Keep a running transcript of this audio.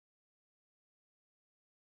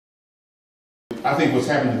I think what's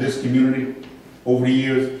happened to this community over the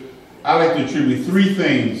years, I like to attribute three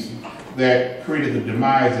things that created the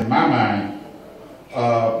demise in my mind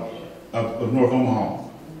of North Omaha.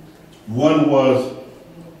 One was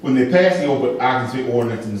when they passed the open occupancy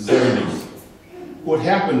ordinance in the 70s. What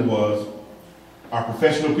happened was our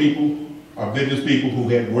professional people, our business people who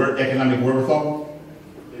had economic wherewithal,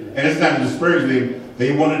 and it's not to disparage them,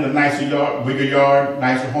 they wanted a nicer yard, bigger yard,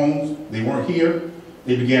 nicer homes. They weren't here.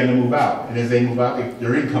 They began to move out, and as they move out,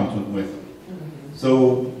 their incomes went with them.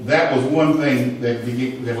 So that was one thing that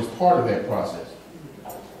was part of that process.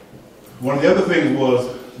 One of the other things was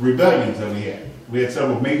rebellions that we had. We had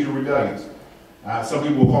several major rebellions. Some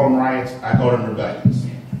people will call them riots. I call them rebellions.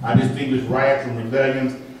 I distinguish riots from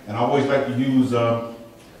rebellions, and I always like to use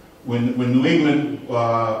when New England,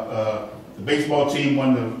 the baseball team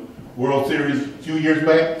won the World Series a few years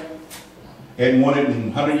back, hadn't won it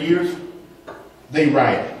in 100 years, they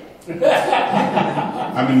rioted.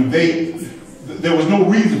 I mean, there was no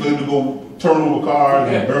reason for them to go turn over cars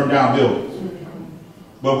and burn down buildings.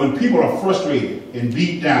 But when people are frustrated and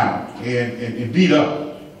beat down and beat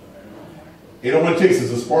up, it only takes us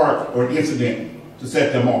a spark or an incident to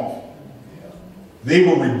set them off. They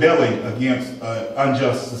were rebelling against an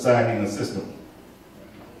unjust society and a system.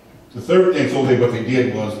 The third thing, what they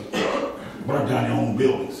did was burn down their own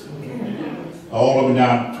buildings, all up and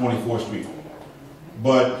down 24th Street.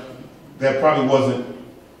 But that probably wasn't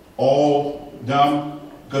all done,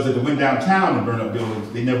 because if they went downtown and burned up buildings,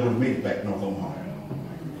 they never would have made it back to North Omaha.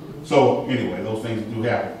 So anyway, those things do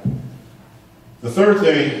happen. The third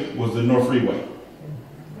thing was the North Freeway.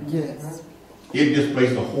 Yes. It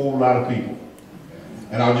displaced a whole lot of people.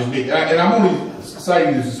 And I'm only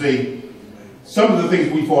citing this to say, some of the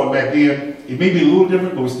things we fought back then, it may be a little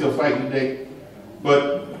different, but we're still fighting today.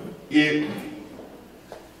 But the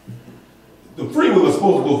freeway was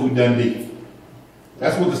supposed to go through Dundee.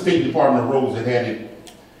 That's what the State Department of Roads had it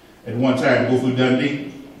at one time, to go through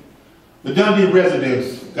Dundee. The Dundee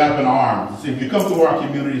residents got up in arms and said, if you come through our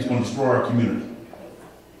community, it's going to destroy our community.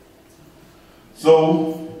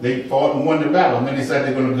 So they fought and won the battle, and then they decided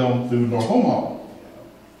they're going to go through North Omaha.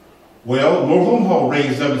 Well, North Omaha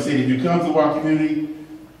raised up and said, if you come through our community,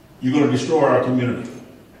 you're going to destroy our community.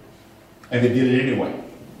 And they did it anyway.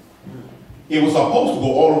 It was supposed to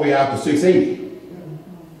go all the way out to 680.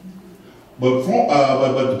 But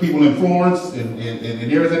the people in Florence and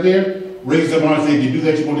areas out there raised up and said, if you do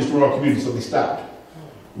that, you're going to destroy our community. So they stopped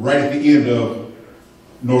right at the end of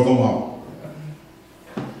North Omaha.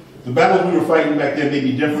 The battles we were fighting back then may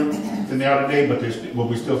be different than they are today, but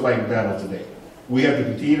we're still fighting battles today. We have to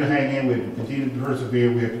continue to hang in, we have to continue to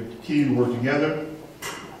persevere, we have to continue to work together,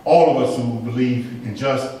 all of us who believe in a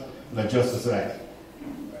just society.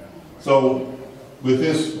 So with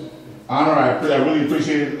this honor, I really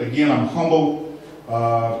appreciate it. Again, I'm humbled.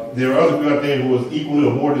 There are other people out there who are equally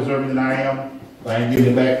or more deserving than I am, but I ain't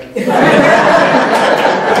giving it back.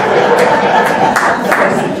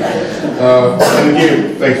 And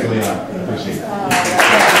again, thanks for the honor.